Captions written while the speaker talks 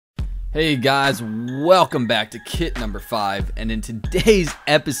Hey guys, welcome back to kit number 5, and in today's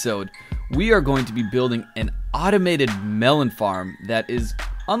episode we are going to be building an automated melon farm that is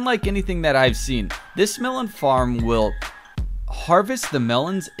unlike anything that I've seen. This melon farm will harvest the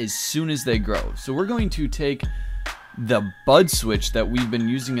melons as soon as they grow. So we're going to take the bud switch that we've been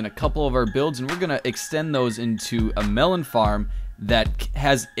using in a couple of our builds and we're going to extend those into a melon farm that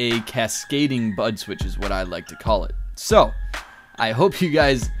has a cascading bud switch is what I like to call it. So I hope you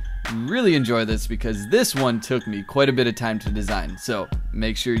guys really enjoy this because this one took me quite a bit of time to design. So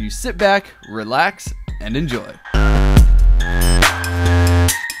make sure you sit back, relax, and enjoy.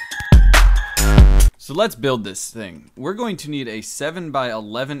 So let's build this thing. We're going to need a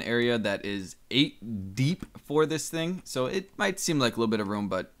 7x11 area that is 8 deep for this thing. So it might seem like a little bit of room,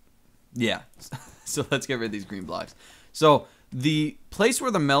 but yeah. So let's get rid of these green blocks. So the place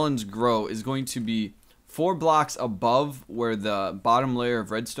where the melons grow is going to be 4 blocks above where the bottom layer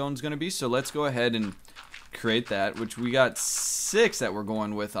of redstone is going to be. So let's go ahead and create that, which we got 6 that we're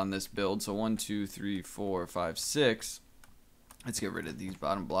going with on this build. So 1, 2, 3, 4, 5, 6. Let's get rid of these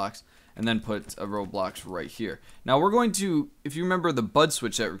bottom blocks and then put a row of blocks right here. Now we're going to, if you remember the bud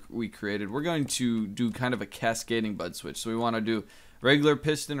switch that we created, we're going to do kind of a cascading bud switch. So we want to do regular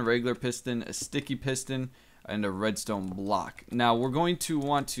piston, a sticky piston, and a redstone block. Now we're going to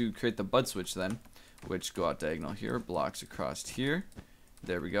want to create the bud switch then, which go out diagonal here, blocks across here.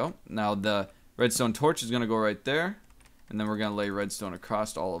 There we go. Now the redstone torch is going to go right there, and then we're going to lay redstone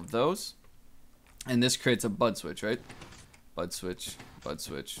across all of those. And this creates a bud switch, right? Bud switch, bud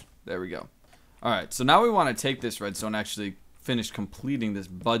switch. There we go. Alright, so now we want to take this redstone, actually finish completing this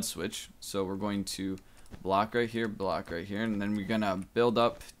bud switch. So we're going to block right here, and then we're going to build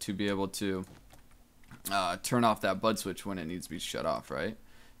up to be able to turn off that bud switch when it needs to be shut off, right?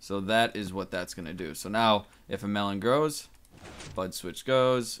 So that is what that's going to do. So now if a melon grows, bud switch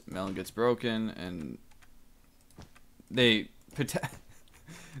goes, melon gets broken, and they'll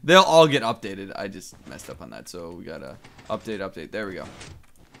all get updated. I just messed up on that. So we got to update. There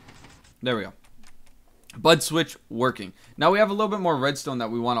we go. Bud switch working. Now we have a little bit more redstone that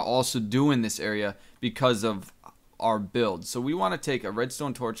we want to also do in this area because of our build. So we want to take a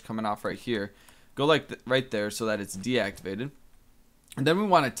redstone torch coming off right here, go like right there so that it's deactivated. And then we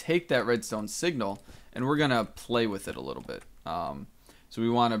want to take that redstone signal and we're going to play with it a little bit. So we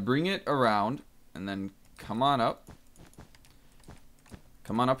want to bring it around and then come on up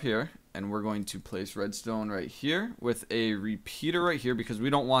here, and we're going to place redstone right here with a repeater right here because we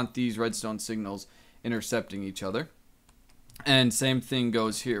don't want these redstone signals intercepting each other. And same thing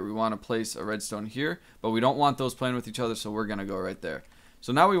goes here. We want to place a redstone here, but we don't want those playing with each other, so we're going to go right there.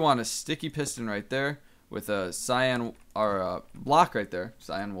 So now we want a sticky piston right there with a cyan or a block right there.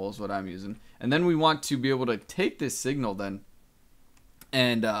 Cyan wool is what I'm using. And then we want to be able to take this signal then,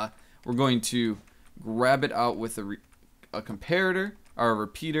 and we're going to grab it out with a comparator or a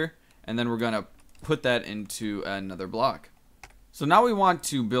repeater, and then we're going to put that into another block. So now we want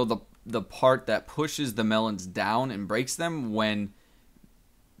to build the part that pushes the melons down and breaks them when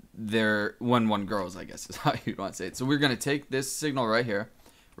one grows, I guess is how you want to say it. So we're going to take this signal right here.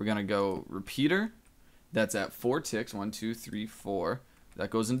 We're going to go repeater. That's at 4 ticks. 1, 2, 3, 4. That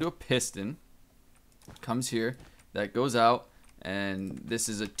goes into a piston. Comes here. That goes out. And this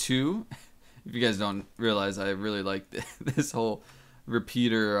is a 2. If you guys don't realize, I really like this whole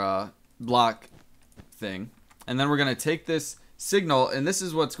repeater block thing. And then we're going to take this signal, and this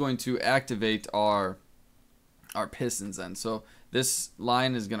is what's going to activate our pistons then. So this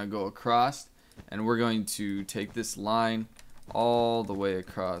line is going to go across, and we're going to take this line all the way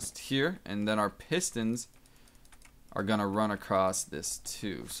across here, and then our pistons are going to run across this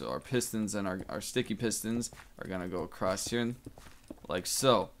too. So our pistons and our sticky pistons are going to go across here like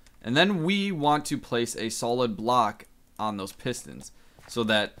so. And then we want to place a solid block on those pistons so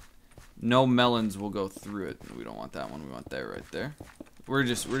that no melons will go through it. We don't want that one. We want that right there. We're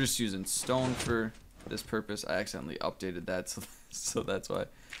just using stone for this purpose. I accidentally updated that, so that's why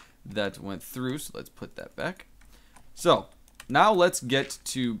that went through. So let's put that back. So now let's get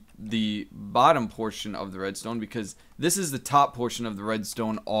to the bottom portion of the redstone because this is the top portion of the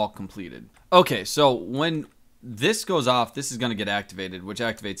redstone all completed. Okay, so when this goes off, this is going to get activated, which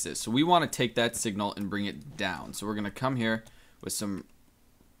activates this. So we want to take that signal and bring it down. So we're going to come here with some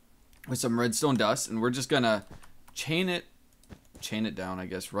redstone dust, and we're just going to chain it down, I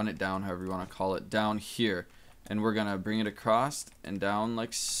guess, run it down, however you want to call it, down here. And we're going to bring it across and down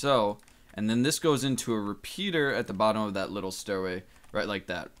like so. And then this goes into a repeater at the bottom of that little stairway, right like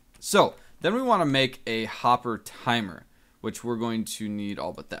that. So then we want to make a hopper timer, which we're going to need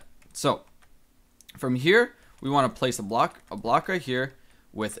all but that. So from here, we want to place a block right here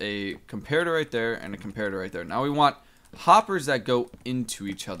with a comparator right there and a comparator right there. Now we want hoppers that go into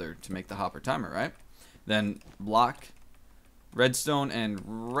each other to make the hopper timer, right? Then block, redstone, and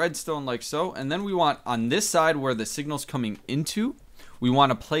redstone like so. And then we want on this side where the signal's coming into, we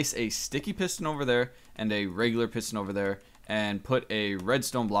want to place a sticky piston over there and a regular piston over there and put a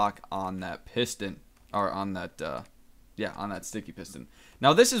redstone block on that piston, or on that, on that sticky piston.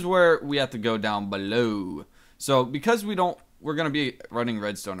 Now this is where we have to go down below. So because we're going to be running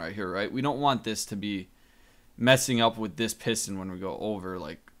redstone right here, right? We don't want this to be messing up with this piston when we go over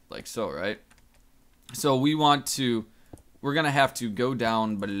like so, right? So we're going to have to go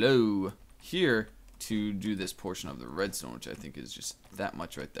down below here to do this portion of the redstone, which I think is just that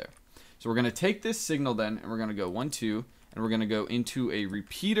much right there. So we're going to take this signal then, and we're going to go 1, 2, and we're going to go into a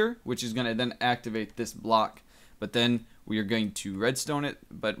repeater, which is going to then activate this block. But then we are going to redstone it,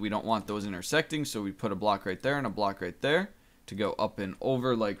 but we don't want those intersecting, so we put a block right there and a block right there to go up and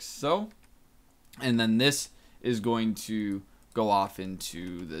over like so. And then this is going to go off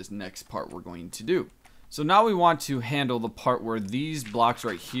into this next part we're going to do. So now we want to handle the part where these blocks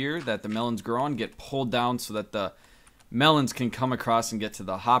right here that the melons grow on get pulled down so that the melons can come across and get to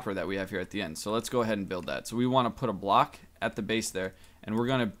the hopper that we have here at the end. So let's go ahead and build that. So we want to put a block at the base there, and we're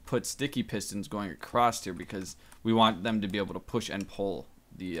going to put sticky pistons going across here because we want them to be able to push and pull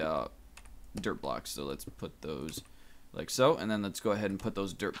the dirt blocks. So let's put those like so, and then let's go ahead and put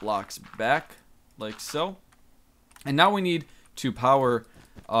those dirt blocks back like so. And now we need to power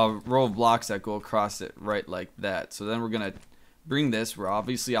a row of blocks that go across it right like that. So then we're going to bring this, we're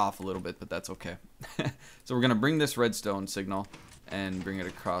obviously off a little bit, but that's okay. So we're going to bring this redstone signal and bring it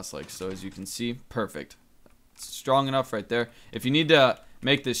across like so, as you can see. Perfect. It's strong enough right there. If you need to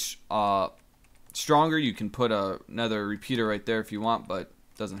make this stronger, you can put another repeater right there if you want, but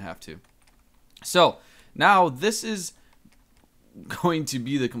it doesn't have to. So now this is going to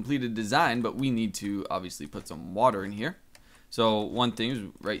be the completed design, but we need to obviously put some water in here. So one thing is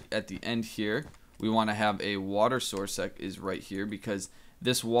right at the end here, we want to have a water source that is right here, because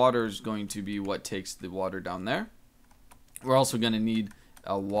this water is going to be what takes the water down there. We're also going to need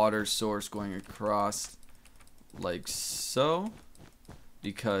a water source going across like so,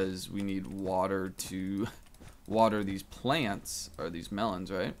 because we need water to water these plants, or these melons,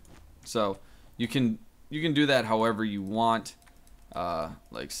 right? So you can do that however you want,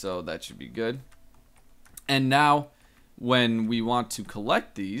 like so. That should be good. And now when we want to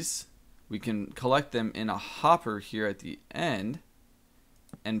collect these, we can collect them in a hopper here at the end.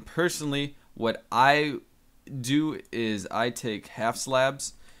 And personally, what I do is I take half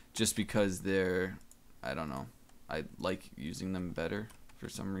slabs, just because they're, I don't know, I like using them better for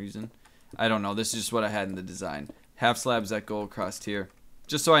some reason. I don't know, this is just what I had in the design. Half slabs that go across here,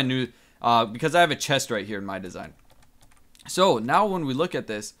 just so I knew, because I have a chest right here in my design. So now when we look at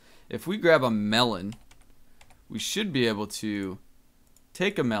this, if we grab a melon, we should be able to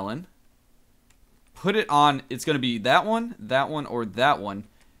take a melon, put it on, it's going to be that one, or that one.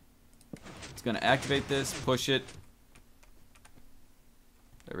 It's going to activate this, push it.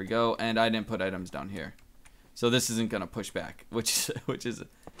 There we go. And I didn't put items down here. So this isn't going to push back, which is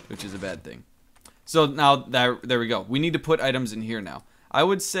a bad thing. So now there we go. We need to put items in here now. I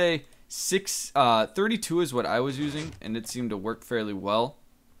would say 32 is what I was using, and it seemed to work fairly well.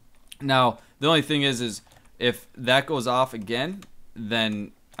 Now, the only thing is if that goes off again,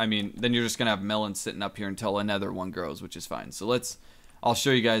 then you're just going to have melons sitting up here until another one grows, which is fine. So I'll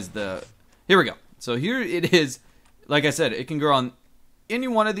show you guys here we go. So here it is. Like I said, it can grow on any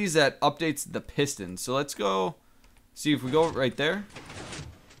one of these that updates the piston. So let's go see if we go right there.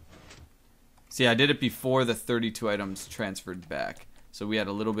 See, I did it before the 32 items transferred back. So we had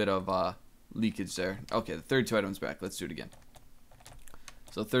a little bit of leakage there. Okay, the 32 items back. Let's do it again.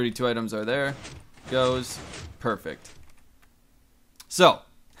 So 32 items are there. Goes. Perfect. So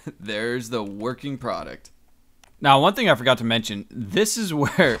there's the working product. Now, one thing I forgot to mention, this is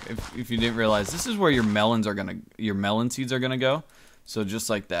where, if you didn't realize, this is where your melon seeds are gonna go. So just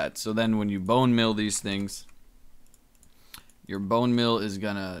like that. So then when you bone mill these things, your bone mill is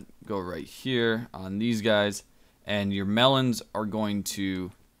gonna go right here on these guys, and your melons are going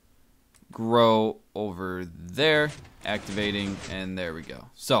to grow over there, activating, and there we go.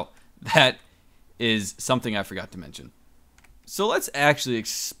 So that is something I forgot to mention. So let's actually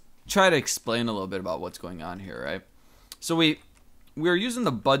try to explain a little bit about what's going on here, right? So we're using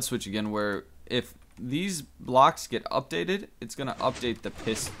the bud switch again, where if these blocks get updated, it's gonna update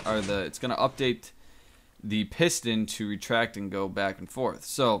it's gonna update the piston to retract and go back and forth.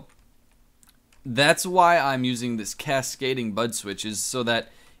 So that's why I'm using this cascading bud switches, so that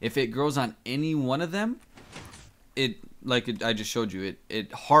if it grows on any one of them, it like I just showed you,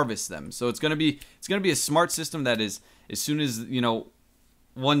 it harvests them. So it's gonna be a smart system that is, as soon as, you know,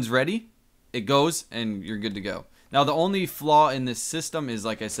 one's ready, it goes and you're good to go. Now the only flaw in this system is,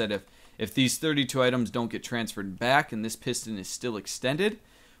 like I said, if these 32 items don't get transferred back and this piston is still extended,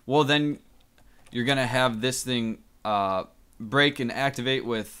 well then you're gonna have this thing break and activate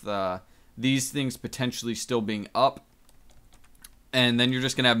with these things potentially still being up, and then you're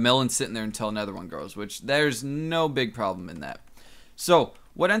just gonna have Melon sitting there until another one grows, which there's no big problem in that. So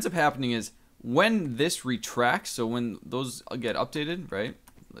what ends up happening is when this retracts, so when those get updated, right?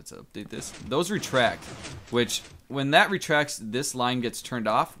 Let's update this. Those retract, which when that retracts, this line gets turned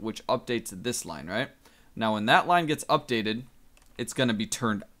off, which updates this line, right? Now when that line gets updated, it's gonna be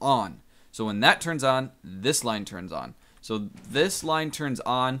turned on. So when that turns on, this line turns on. So this line turns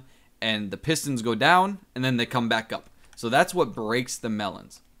on and the pistons go down and then they come back up. So that's what breaks the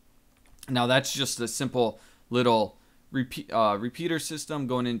melons. Now that's just a simple little repeater system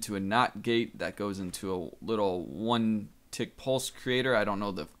going into a NOT gate that goes into a little one tick pulse creator. I don't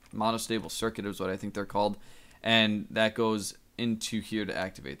know, the monostable circuit is what I think they're called. And that goes into here to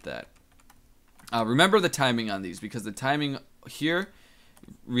activate that. Remember the timing on these, because the timing here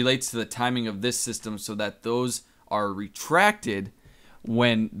relates to the timing of this system, so that those are retracted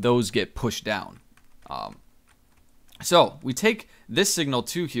when those get pushed down. So we take this signal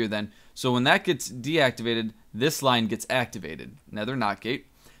to here then. So when that gets deactivated, this line gets activated. Another NOT gate.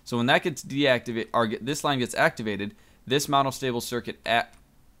 So when that gets deactivated, or this line gets activated, this monostable circuit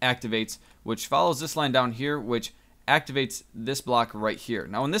activates, which follows this line down here, which activates this block right here.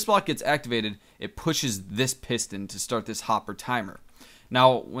 Now when this block gets activated, it pushes this piston to start this hopper timer.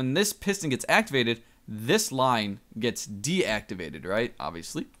 Now when this piston gets activated, this line gets deactivated, right?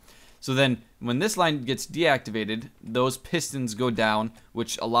 Obviously. So then when this line gets deactivated, those pistons go down,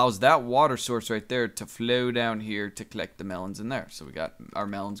 which allows that water source right there to flow down here to collect the melons in there. So we got our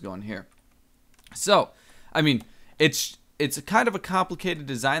melons going here. So, I mean, it's a kind of a complicated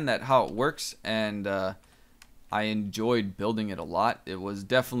design, that how it works, and I enjoyed building it a lot. It was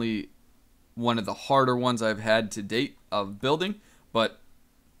definitely one of the harder ones I've had to date of building, but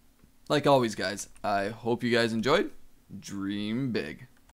like always, guys, I hope you guys enjoyed. Dream big.